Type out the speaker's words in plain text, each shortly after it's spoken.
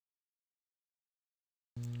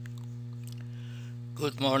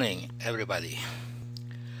Good morning, everybody.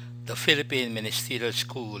 The Philippine Ministerial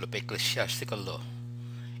School of Ecclesiastical Law,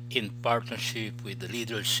 in partnership with the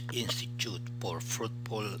Leaders Institute for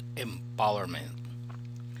Fruitful Empowerment,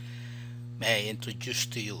 may I introduce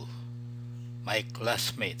to you my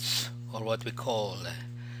classmates, or what we call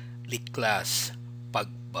Liklas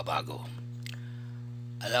Pagbabago.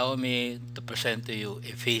 Allow me to present to you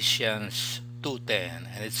Ephesians 2:10,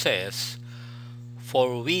 and it says,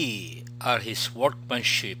 "For we are His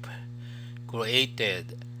workmanship,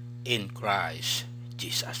 created in Christ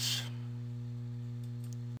Jesus."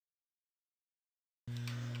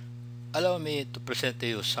 Allow me to present to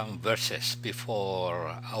you some verses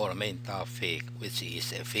before our main topic, which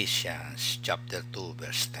is Ephesians chapter 2,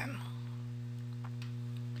 verse 10.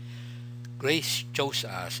 Grace chose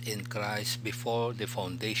us in Christ before the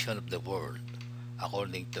foundation of the world,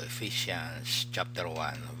 according to Ephesians chapter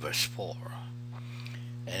 1, verse 4.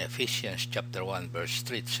 And Ephesians chapter 1, verse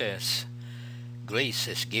 3 says, "Grace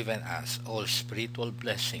has given us all spiritual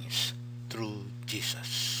blessings through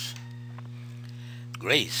Jesus."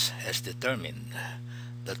 Grace has determined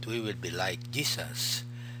that we will be like Jesus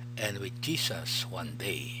and with Jesus one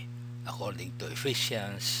day, according to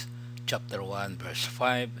Ephesians chapter 1, verse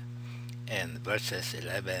 5 and verses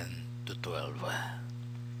 11 to 12.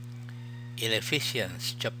 In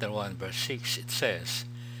Ephesians chapter 1, verse 6, it says,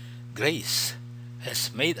 "Grace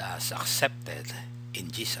has made us accepted in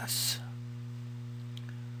Jesus."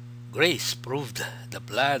 Grace proved the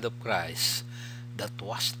blood of Christ that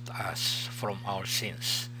washed us from our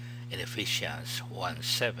sins in Ephesians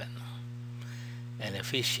 1:7. And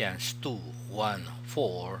Ephesians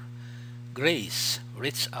 2:1-4, grace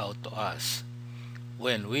reached out to us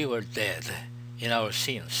when we were dead in our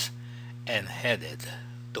sins and headed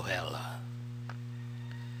to hell.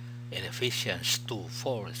 In Ephesians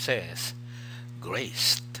 2:4 it says,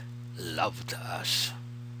 grace loved us.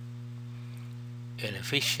 In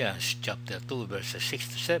Ephesians chapter 2 verses 6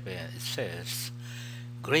 to 7 it says,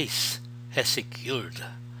 grace has secured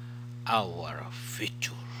our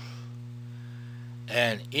future.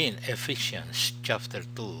 And in Ephesians chapter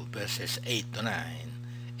 2 verses 8 to 9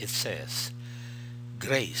 it says,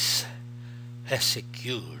 grace has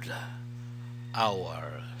secured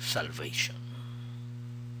our salvation.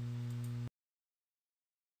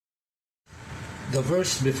 The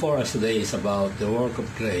verse before us today is about the work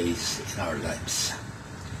of grace in our lives.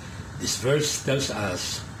 This verse tells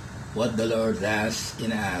us what the Lord does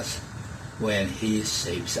in us when He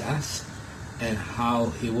saves us and how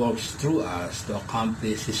He works through us to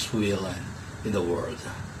accomplish His will in the world.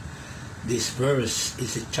 This verse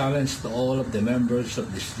is a challenge to all of the members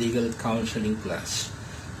of this legal counseling class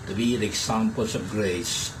to be the examples of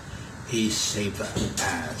grace He saved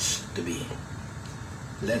us to be.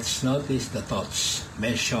 Let's notice the thoughts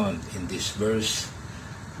mentioned in this verse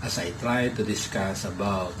as I try to discuss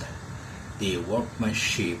about the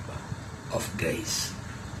workmanship of grace.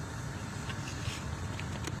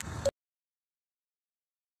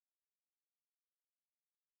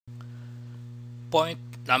 Point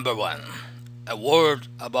number 1, a word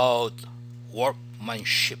about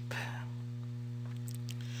workmanship.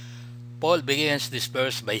 Paul begins this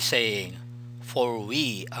verse by saying, "For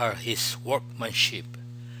we are His workmanship,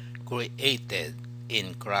 created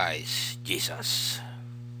in Christ Jesus."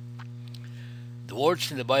 The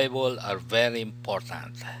words in the Bible are very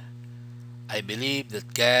important. I believe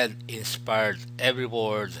that God inspired every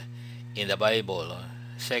word in the Bible,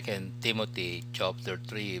 2 Timothy chapter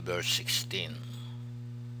 3 verse 16.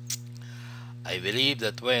 I believe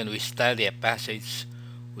that when we study a passage,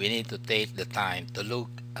 we need to take the time to look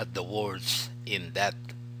at the words in that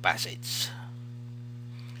passage.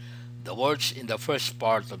 The words in the first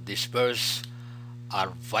part of this verse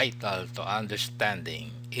are vital to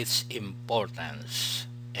understanding its importance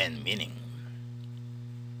and meaning.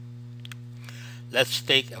 Let's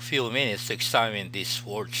take a few minutes to examine these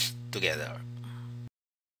words together.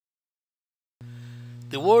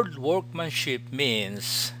 The word workmanship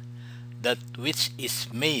means that which is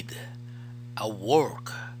made, a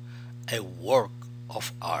work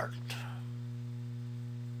of art.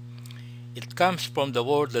 It comes from the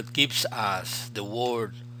word that gives us the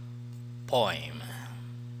word poem.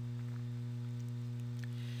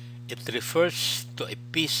 It refers to a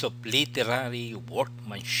piece of literary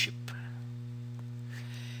workmanship.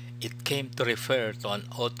 It came to refer to an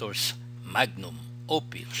author's magnum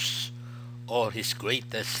opus or his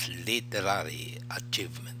greatest literary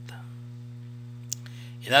achievement.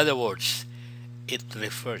 In other words, it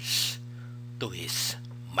refers to his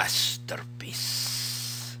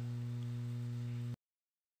masterpiece.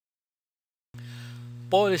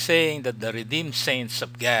 Paul is saying that the redeemed saints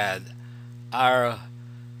of God are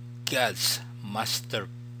God's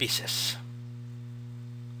masterpieces.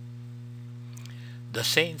 The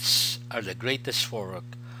saints are the greatest work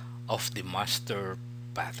of the Master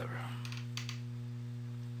Potter.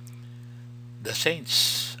 The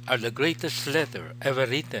saints are the greatest letter ever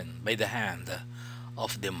written by the hand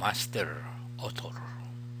of the Master Author.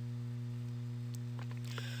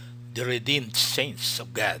 The redeemed saints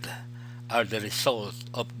of God are the result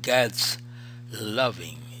of God's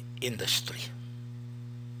loving industry.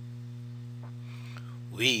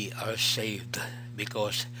 We are saved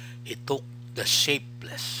because He took the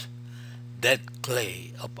shapeless, dead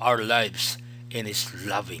clay of our lives in His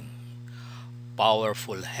loving,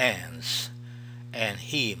 powerful hands, and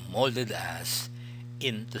He molded us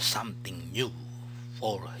into something new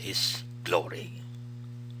for His glory.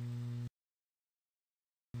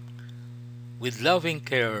 With loving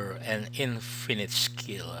care and infinite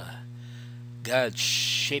skill, God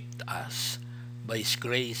shaped us by His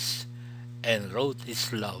grace and wrote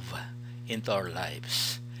His love into our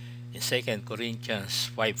lives. In 2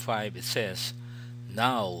 Corinthians 5:5 it says,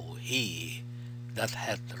 "Now He that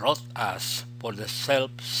hath wrought us for the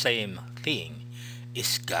self-same thing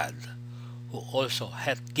is God, who also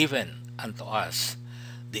hath given unto us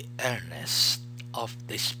the earnest of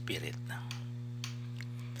the Spirit."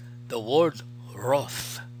 The word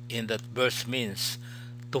wrought in that verse means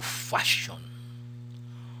to fashion.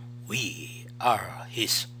 We are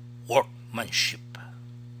His workmanship.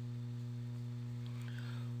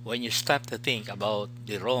 When you stop to think about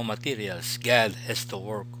the raw materials God has to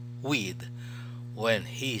work with when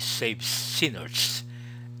He saves sinners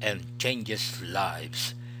and changes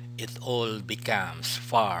lives, it all becomes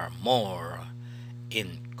far more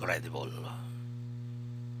incredible.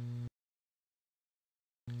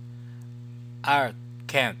 R.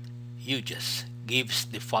 Kent Hughes gives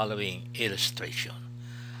the following illustration.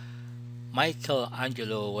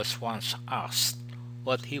 Michelangelo was once asked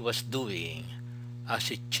what he was doing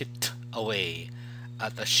as he chipped away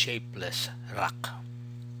at a shapeless rock.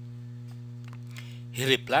 He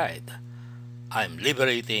replied, "I'm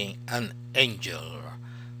liberating an angel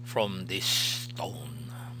from this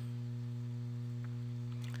stone."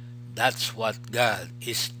 That's what God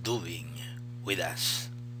is doing with us.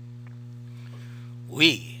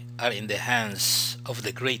 We are in the hands of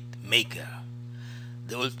the great Maker,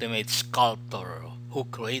 the ultimate sculptor who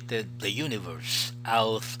created the universe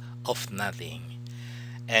out of nothing,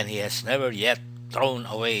 and He has never yet thrown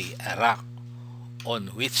away a rock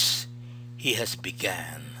on which He has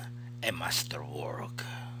begun a masterwork.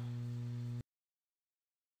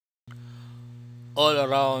 All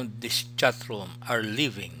around this chat room are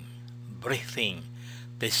living, breathing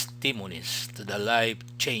testimonies to the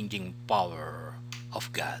life-changing power of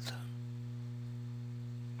God.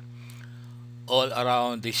 All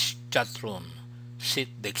around this chat room sit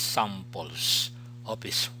the examples of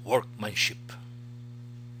His workmanship.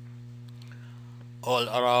 All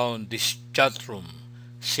around this chat room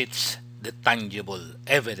sits the tangible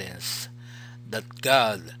evidence that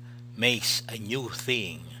God makes a new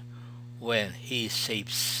thing when He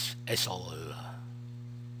saves a soul.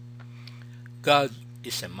 God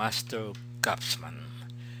is a master craftsman.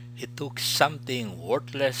 He took something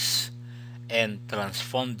worthless and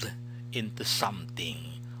transformed into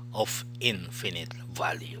something of infinite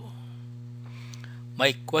value.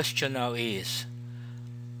 My question now is,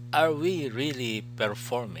 are we really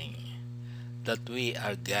performing that we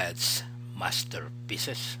are God's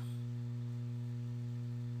masterpieces?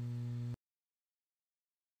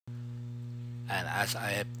 And as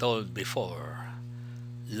I have told before,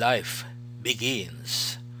 life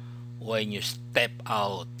begins when you step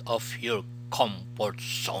out of your comfort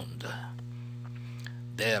zone.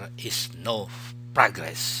 There is no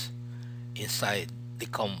progress inside the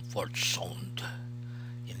comfort zone.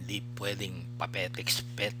 Hindi pwedeng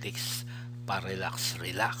papetiks-petiks,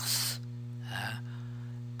 pa-relax-relax. Ha?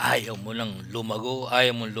 Ayaw mo nang lumago,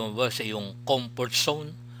 ayaw mo lumabas sa iyong comfort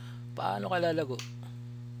zone, paano ka lalago?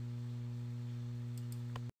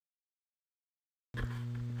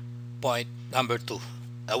 Point number 2.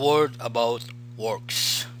 A word about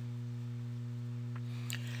works.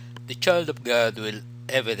 The child of God will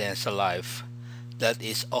evidence a life that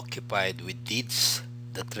is occupied with deeds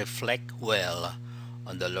that reflect well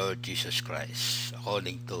on the Lord Jesus Christ,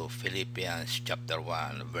 according to Philippians chapter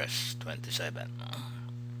 1, verse 27.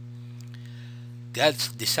 God's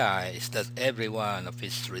desire is that every one of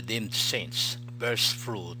His redeemed saints bears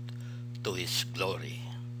fruit to His glory.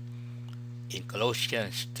 In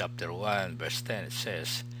Colossians chapter 1, verse 10, it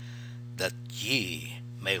says, "That ye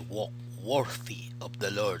may walk worthy of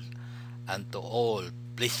the Lord unto all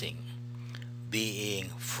pleasing, being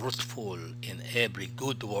fruitful in every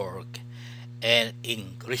good work, and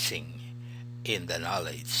increasing in the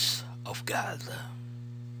knowledge of God.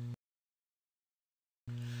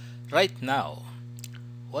 Right now,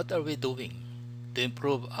 what are we doing to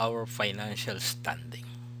improve our financial standing?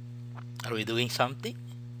 Are we doing something?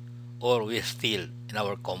 Or we're still in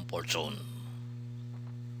our comfort zone?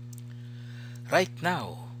 Right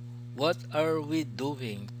now, what are we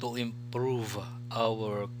doing to improve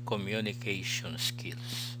our communication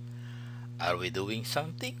skills? Are we doing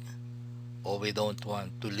something? Or we don't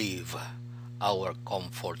want to leave our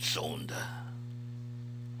comfort zone?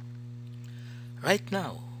 Right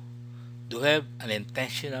now, do we have an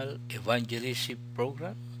intentional evangelistic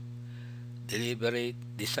program? Deliberate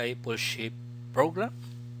discipleship program?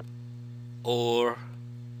 Or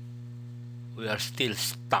we are still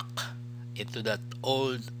stuck into that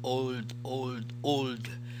old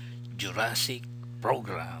Jurassic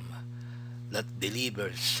program that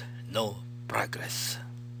delivers no progress?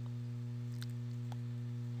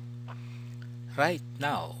 Right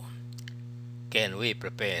now, can we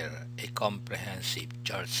prepare a comprehensive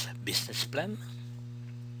church business plan?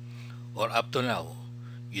 Or up to now,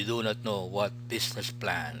 you do not know what business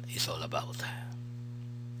plan is all about?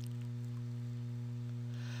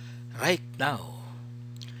 Right now,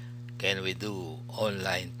 can we do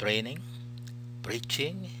online training,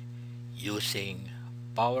 preaching, using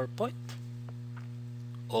PowerPoint?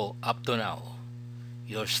 Or up to now,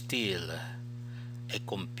 you're still a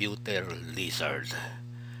computer lizard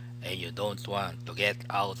and you don't want to get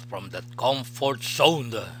out from that comfort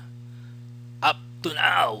zone? Up to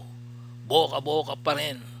now, boka-boka pa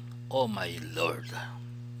rin. Oh my Lord.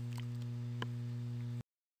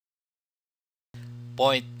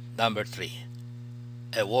 Point number 3.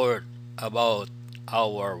 A word about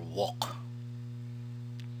our walk.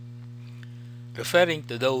 Referring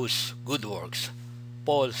to those good works,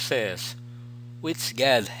 Paul says, which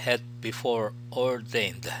God had before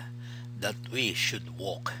ordained that we should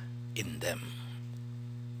walk in them.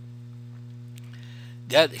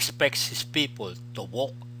 God expects His people to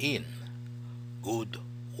walk in good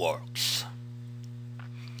works.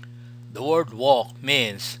 The word walk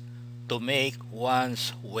means to make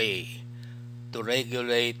one's way, to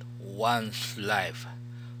regulate one's life,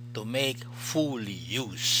 to make full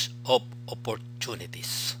use of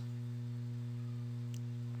opportunities.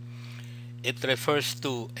 It refers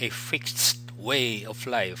to a fixed way of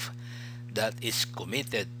life that is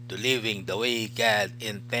committed to living the way God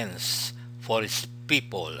intends for His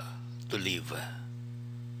people to live.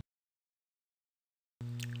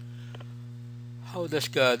 How does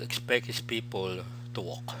God expect His people to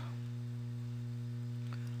walk?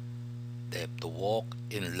 They have to walk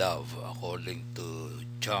in love according to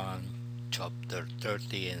John chapter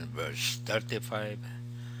 13 verse 35,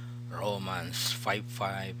 Romans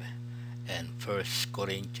 5:5, and 1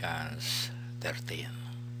 Corinthians 13.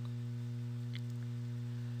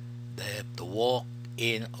 They have to walk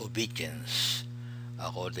in obedience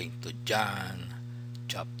according to John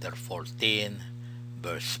chapter 14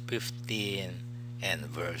 verse 15 and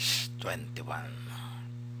verse 21.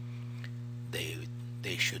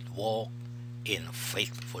 They should walk in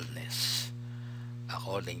faithfulness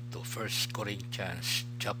according to 1 Corinthians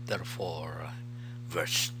chapter 4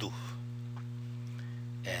 verse 2.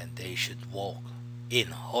 And they should walk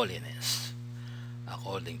in holiness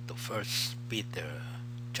according to 1 Peter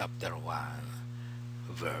chapter 1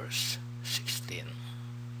 verse 16.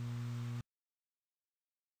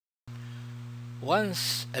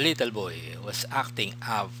 Once a little boy was acting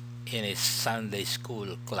up in his Sunday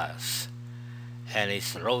school class, and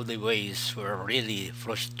his rowdy ways were really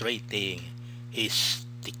frustrating his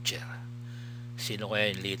teacher. Sino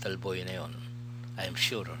kaya yung little boy na yun? I'm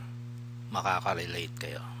sure makaka-relate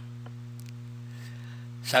kayo.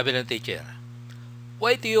 Sabi ng teacher,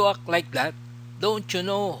 "Why do you act like that? Don't you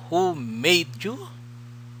know who made you?"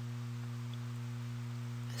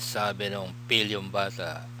 Sabi ng pilyong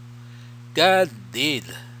bata, "God did,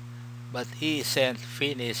 but He isn't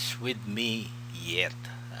finished with me yet."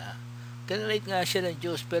 Kinalate nga siya ng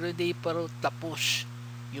Diyos, pero hindi pa rin tapos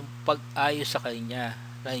yung pag-ayos sa kanya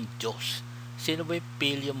ng Diyos. Sino ba yung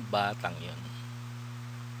pilyong batang yun?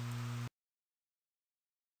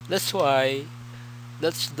 That's why,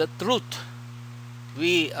 that's the truth.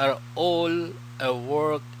 We are all a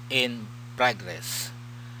work in progress.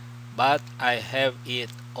 But I have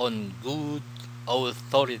it on good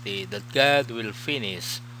authority that God will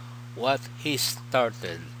finish what He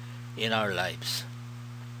started in our lives.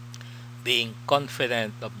 Being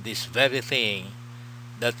confident of this very thing,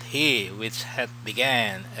 that He which hath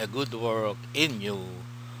began a good work in you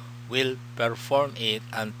will perform it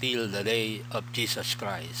until the day of Jesus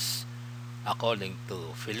Christ, according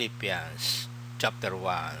to Philippians chapter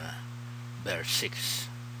 1, verse 6.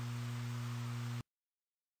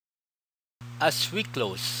 As we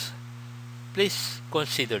close, please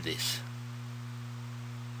consider this.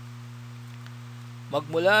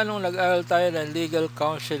 Magmula nung nag-aral tayo ng legal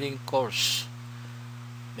counseling course,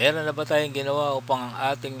 meron na ba tayong ginawa upang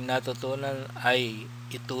ang ating natutunan ay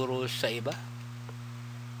ituro sa iba?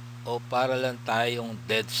 O para lang tayong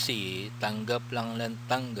Dead Sea, tanggap lang ng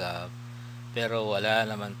tanggap, pero wala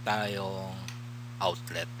naman tayong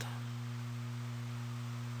outlet?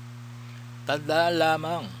 Tandaan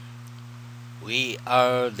lamang, we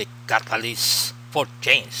are the catalyst for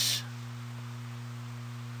change.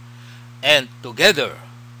 And together,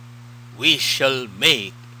 we shall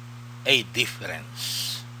make a difference.